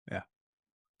 Yeah,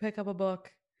 pick up a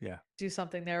book, yeah. do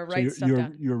something there, So write you're stuff you're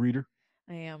down. you're a reader.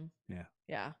 I am. Yeah.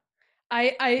 Yeah.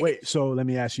 I Wait. So let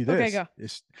me ask you okay,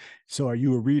 this: go. so are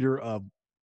you a reader of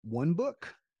one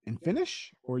book and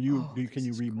finish, or Oh, can this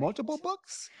you is read multiple great.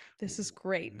 books? This is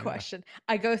great Yeah. question.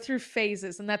 I go through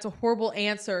phases and that's a horrible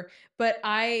answer, but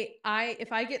I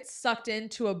if I get sucked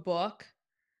into a book,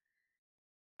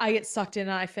 I get sucked in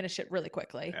and I finish it really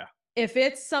quickly. Yeah. If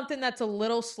it's something that's a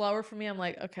little slower for me, I'm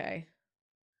like, okay,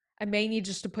 I may need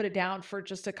just to put it down for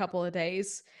just a couple of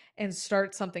days and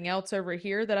start something else over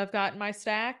here that I've got in my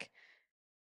stack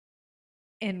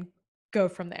and go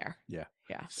from there. Yeah,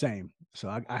 Yeah. same. So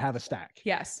I have a stack.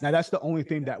 Yes. Now that's the only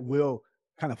thing that will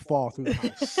kind of fall through the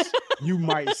house. You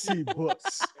might see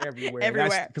books everywhere. That's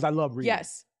Everywhere. because I love reading,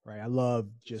 Yes. right? I love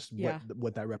just Yeah.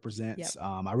 what that represents. Yep.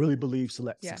 I really believe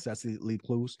Yeah. success leave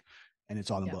clues, and it's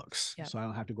all in Yep. books. Yep. So I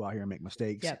don't have to go out here and make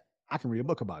mistakes. Yep. I can read a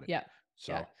book about it. Yeah.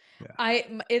 Yeah. So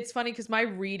yeah, It's funny because my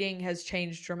reading has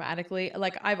changed dramatically.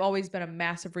 Like I've always been a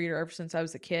massive reader ever since I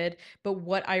was a kid, but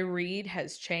what I read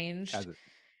has changed. as it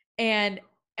And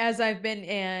as I've been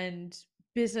in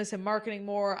business and marketing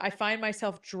more, I find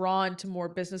myself drawn to more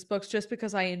business books just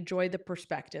because I enjoy the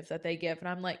perspective that they give. And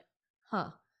I'm like,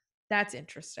 huh, that's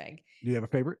interesting. do you have a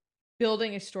favorite?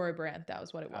 Building a story brand, that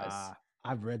was what it was.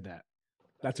 I've read that.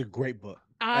 That's a great book.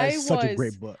 That is I such a was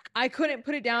great book. I couldn't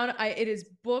put it down. It is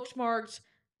bookmarked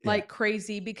Yeah. like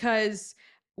crazy because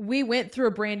we went through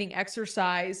a branding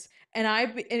exercise and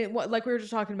like we were just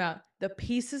talking about, the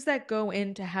pieces that go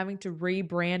into having to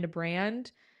rebrand a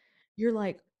brand, you're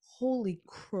like, "Holy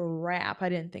crap, I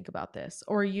didn't think about this."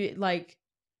 Or you like,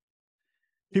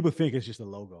 People think it's just a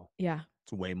logo. yeah,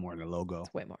 It's way more than a logo.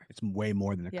 it's way more. It's way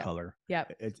more than a Yep. color.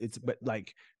 Yep.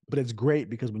 But it's great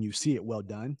because when you see it well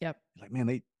done, Yep. you're like,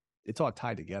 man, it's all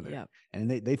tied together. Yep.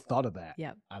 And they thought of that.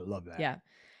 Yep. I love that. Yeah.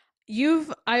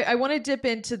 I want to dip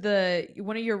into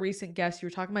one of your recent guests. You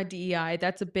were talking about DEI.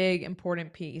 That's a big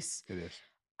important piece. It is.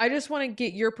 I just want to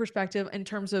get your perspective in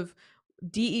terms of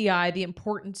DEI, the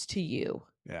importance to you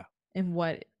Yeah. and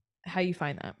how you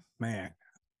find that. Man.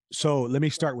 So let me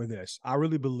start with this. I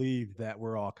really believe that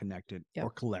we're all connected Yep. or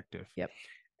collective. Yep.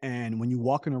 And when you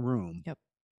walk in a room, Yep.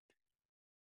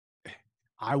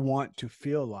 I want to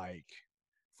feel like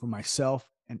for myself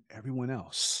and everyone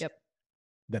else, Yep.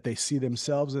 that they see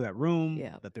themselves in that room,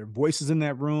 Yep. that their voices in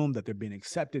that room, that they're being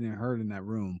accepted and heard in that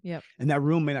room. Yep. And that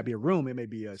room may not be a room, it may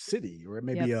be a city or it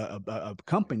may Yep. be a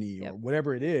company or Yep.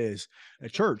 whatever it is, a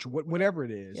church, whatever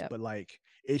it is. Yep. But like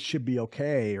it should be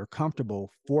okay or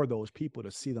comfortable for those people to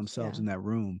see themselves Yeah. in that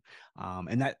room.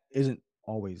 And that isn't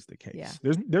always the case. Yeah.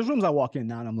 There's rooms I walk in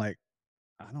now and I'm like,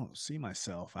 I don't see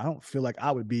myself. I don't feel like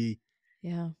I would be.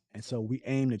 Yeah. And so we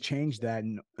aim to change that.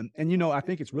 And you know, I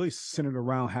think it's really centered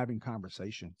around having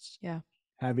conversations, Yeah.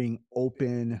 having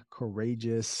open,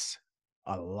 courageous,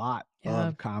 a lot Yeah.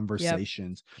 of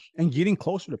conversations and getting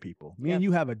closer to people. Me and Yep.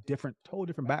 you have a total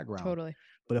different background. Totally.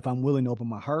 But if I'm willing to open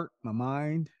my heart, my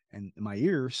mind, and my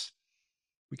ears,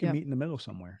 we can Yep. meet in the middle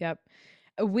somewhere. Yep.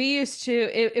 We used to,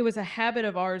 it was a habit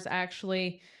of ours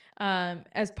actually,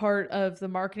 as part of the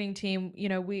marketing team,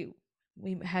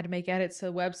 we had to make edits to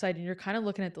the website and you're kind of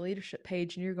looking at the leadership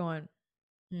page and you're going,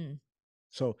 hmm,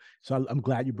 So I'm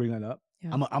glad you bring that up.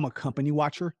 yeah, I'm a company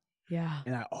watcher. yeah,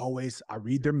 And I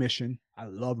read their mission. I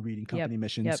love reading yep, company yep,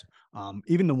 missions.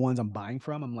 Even the ones I'm buying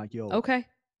from, I'm like, yo, okay,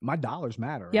 my dollars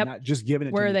matter. I'm Yep. not just giving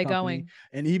it to Where are any they company, going?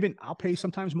 and even I'll pay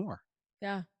sometimes more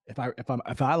Yeah. if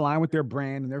I align with their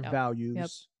brand and their Yep. Yep.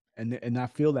 values, and I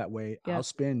feel that way. I'll Yep.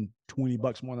 spend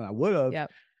 $20 more than I would have.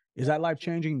 Yep. Is that life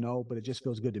changing? No, but it just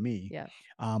feels good to me. Yep.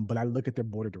 But I look at their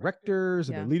board of directors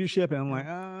and their Yeah. leadership, and I'm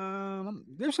Yeah. like,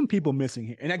 there's some people missing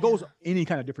here, and that goes Yeah. any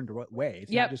kind of different way.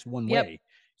 It's not Yep. just one Yep. way.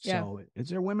 Yeah. So, is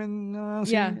there women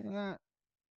Yeah. seeing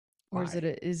Or is why? it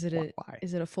a is it a Why?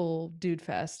 is it a full dude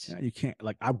fest? Yeah, you can't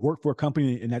like I worked for a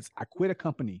company, and I quit a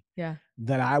company Yeah.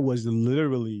 that I was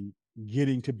literally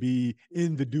getting to be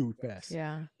in the dude fest.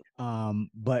 Yeah.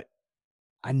 But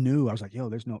I knew I was like, yo,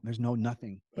 there's no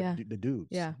nothing but Yeah. the dudes,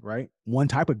 Yeah. right? One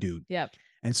type of dude. Yep.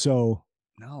 And so,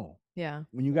 no, Yeah.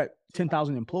 when you got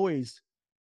 10,000 employees,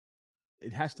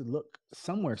 it has to look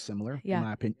somewhere similar, Yeah.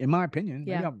 in my opinion.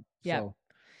 Maybe Yeah. I'm Yeah. so.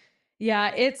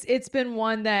 Yeah. It's been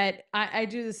one that I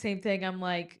do the same thing. I'm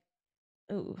like,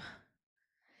 ooh.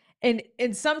 And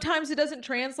sometimes it doesn't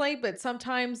translate, but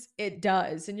sometimes it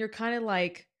does. And you're kind of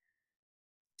like,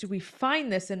 do we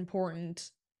find this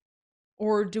important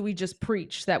or do we just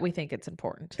preach that we think it's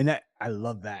important? And that I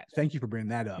love that. Thank you for bringing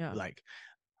that up. Yeah. Like,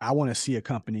 I want to see a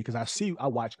company because I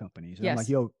watch companies and I'm like, Yes.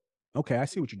 yo, okay, I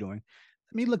see what you're doing.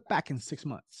 Let me look back in 6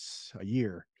 months, a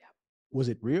year. Yep. Was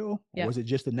it real or Yep. was it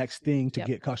just the next thing to Yep.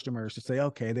 get customers to say,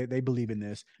 okay, they believe in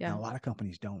this? And Yeah. a lot of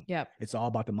companies don't. Yep. It's all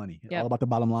about the money, all Yep. about the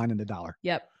bottom line and the dollar.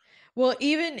 Yep. Well,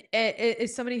 even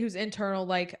as somebody who's internal,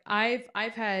 like I've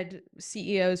had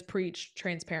CEOs preach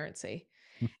transparency.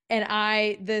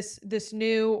 And this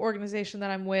new organization that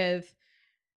I'm with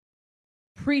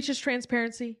preaches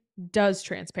transparency, does Wow.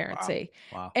 transparency.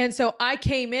 Wow. And so I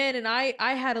came in and I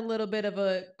had a little bit of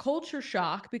a culture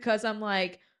shock because I'm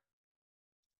like,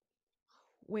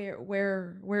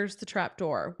 where's the trap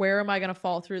door? Where am I going to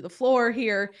fall through the floor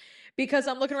here? Because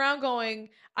I'm looking around going,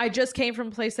 I just came from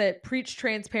a place that preached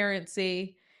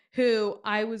transparency, who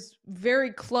I was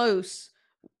very close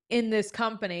in this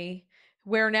company,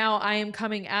 where now I am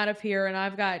coming out of here and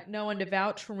I've got no one to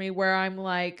vouch for me, where I'm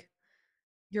like,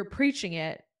 you're preaching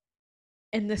it.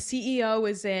 And the CEO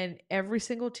is in every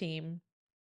single team.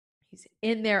 He's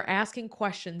in there asking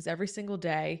questions every single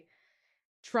day,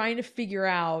 trying to figure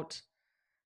out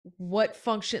what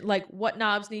function, like what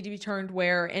knobs need to be turned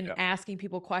where, and Yep. asking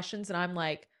people questions. And I'm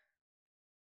like,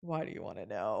 why do you want to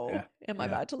know? Yeah. Am I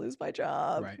Yeah. about to lose my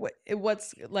job? Right.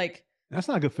 What's like, That's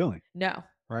not a good feeling. no.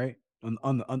 Right.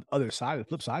 On the other side, the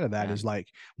flip side of that Yeah. is like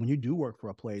when you do work for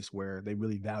a place where they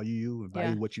really value you and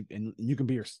value Yeah. what you and you can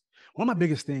be one of my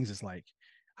biggest things is like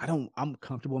I'm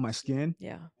comfortable in my skin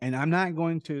Yeah. and I'm not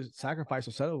going to sacrifice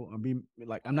or settle or be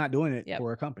like I'm not doing it Yep.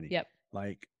 for a company. Yep.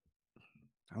 Like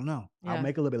I don't know. I'll Yeah.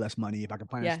 make a little bit less money if I can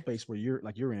find a Yeah. space where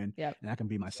you're in Yep. and I can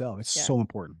be myself. It's Yeah. so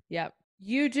important. Yep.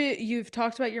 You've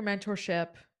talked about your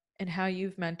mentorship and how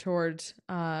you've mentored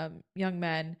young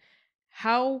men.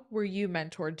 How were you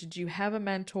mentored? Did you have a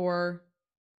mentor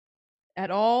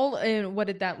at all? And what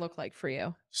did that look like for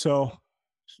you? So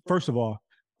first of all,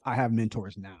 I have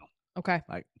mentors now. Okay.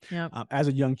 Like Yeah. as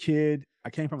a young kid, I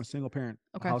came from a single parent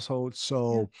Okay. household,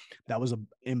 so that was an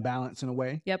imbalance in a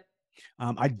way. Yep.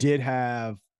 I did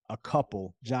have a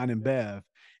couple, John and Bev,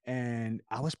 and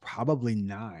I was probably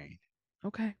 9.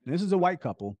 Okay. And this is a white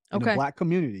couple in a Okay. black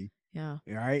community, Yeah.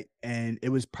 right? And it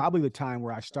was probably the time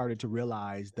where I started to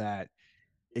realize that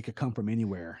it could come from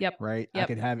anywhere, Yep. right? I Yep.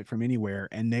 could have it from anywhere,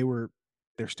 and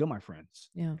they're still my friends.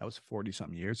 Yeah. That was 40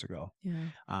 something years ago.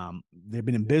 Yeah. They've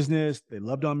been in business. They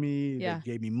loved on me. They Yeah.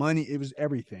 gave me money. It was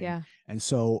everything. Yeah. And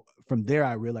so from there,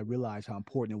 I realized how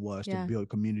important it was to Yeah. build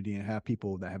community and have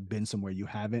people that have been somewhere you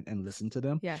haven't and listen to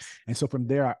them. Yes. And so from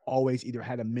there, I always either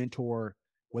had a mentor,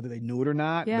 whether they knew it or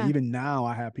not. But Yeah. even now,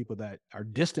 I have people that are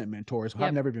distant mentors who I've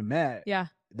Yep. never even met Yeah.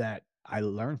 that I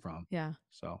learn from. Yeah.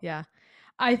 So Yeah.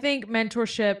 I think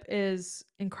mentorship is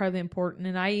incredibly important.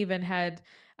 And I even had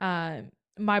uh,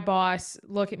 my boss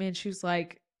look at me and she was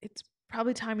like, it's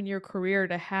probably time in your career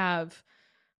to have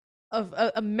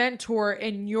a mentor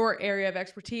in your area of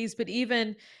expertise. But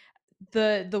even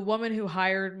the woman who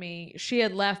hired me, she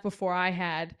had left before I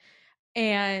had,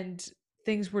 and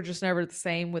things were just never the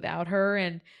same without her.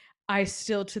 And I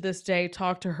still to this day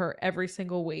talk to her every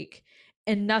single week,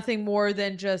 and nothing more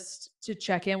than just to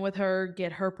check in with her,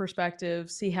 get her perspective,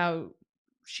 see how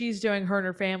she's doing, her and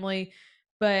her family.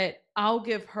 But I'll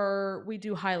give her, we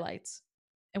do highlights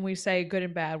and we say good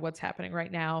and bad, what's happening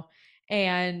right now,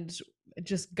 and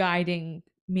just guiding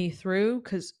me through,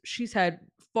 because she's had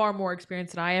far more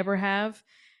experience than I ever have.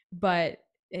 But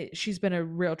she's been a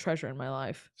real treasure in my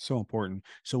life. so important.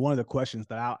 So one of the questions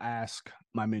that I'll ask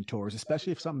my mentors,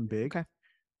 especially if something big, Okay.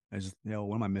 is,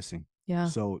 what am I missing? Yeah.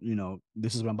 So,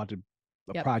 this is what I'm about to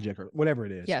a Yep. project or whatever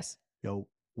it is. Yes.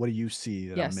 what do you see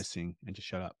that I'm Yes. missing, and just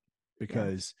shut up Yeah.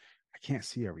 because I can't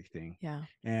see everything. Yeah.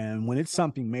 And when it's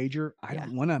something major, I Yeah.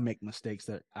 don't want to make mistakes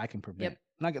that I can Yep. prevent.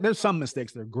 Like there's some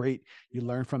mistakes that are great, you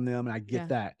learn from them, and I get Yeah.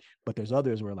 that. But there's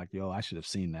others where like, yo, I should have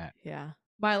seen that. Yeah.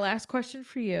 My last question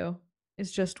for you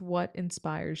is just what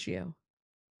inspires you?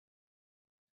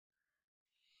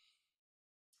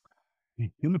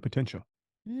 Human potential.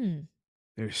 Mm.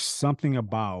 There's something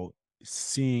about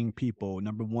seeing people,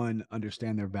 number one,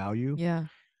 understand their value Yeah.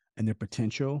 and their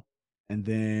potential, and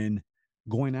then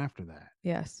going after that,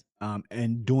 Yes.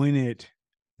 and doing it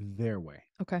their way.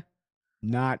 Okay.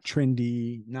 Not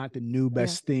trendy, not the new Yeah.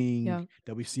 best thing Yeah.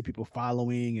 that we see people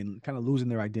following and kind of losing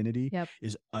their identity, Yep.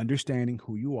 is understanding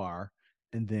who you are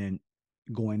and then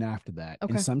going after that.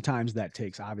 And Okay. sometimes that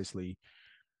takes, obviously,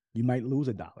 you might lose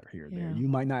a dollar here or there. Yeah. You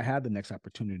might not have the next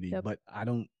opportunity, Yep. but I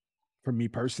don't, for me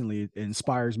personally, it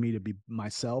inspires me to be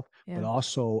myself, but Yeah.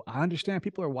 also I understand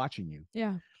people are watching you.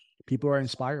 Yeah. People are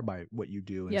inspired by what you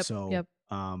do. And Yep. so, Yep.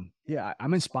 yeah,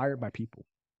 I'm inspired by people.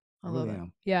 I I love really it.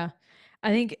 am. Yeah. I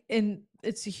think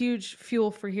it's a huge fuel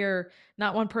for here.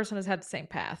 Not one person has had the same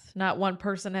path. Not one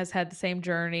person has had the same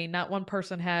journey. Not one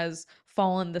person has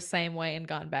fallen the same way and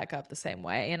gone back up the same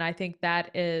way. And I think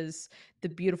that is the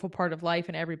beautiful part of life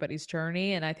and everybody's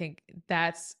journey. And I think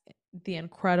that's the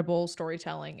incredible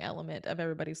storytelling element of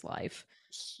everybody's life.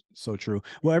 So true.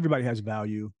 Well, everybody has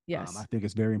value. I Yes. think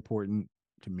it's very important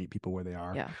to meet people where they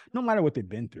are, Yeah. no matter what they've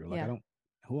been through. Like I Yeah. don't,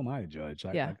 who am I to judge?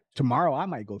 Yeah. Like tomorrow I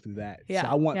might go through that. So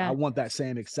Yeah. I Yeah. want that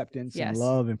same acceptance and Yes.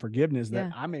 love and forgiveness that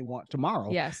Yeah. I may want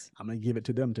tomorrow. Yes. I'm gonna give it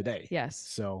to them today. Yes.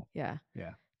 So Yeah.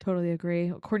 yeah. Totally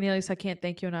agree. Cornelius, I can't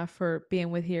thank you enough for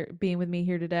being with me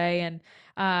here today. And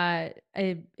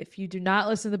if you do not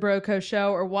listen to the Broco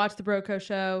Show or watch the Broco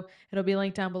Show, it'll be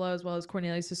linked down below as well as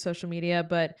Cornelius's social media.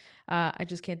 But I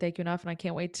just can't thank you enough, and I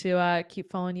can't wait to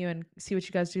keep following you and see what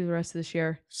you guys do the rest of this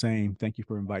year. Same. Thank you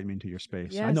for inviting me into your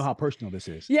space. I know Yes. how personal this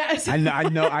is. Yes. I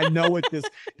know what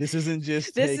this isn't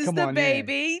just, This hey, is come the on in.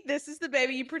 baby. This is the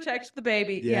baby. You protect the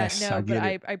baby. Yeah, Yes, I no, but get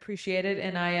it. I appreciate it.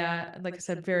 And I, like I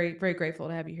said, very, very grateful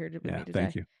to have you here with Yeah, me today.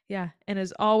 thank you. Yeah. And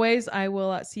as always, I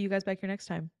will see you guys back here next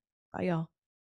time. Bye, y'all.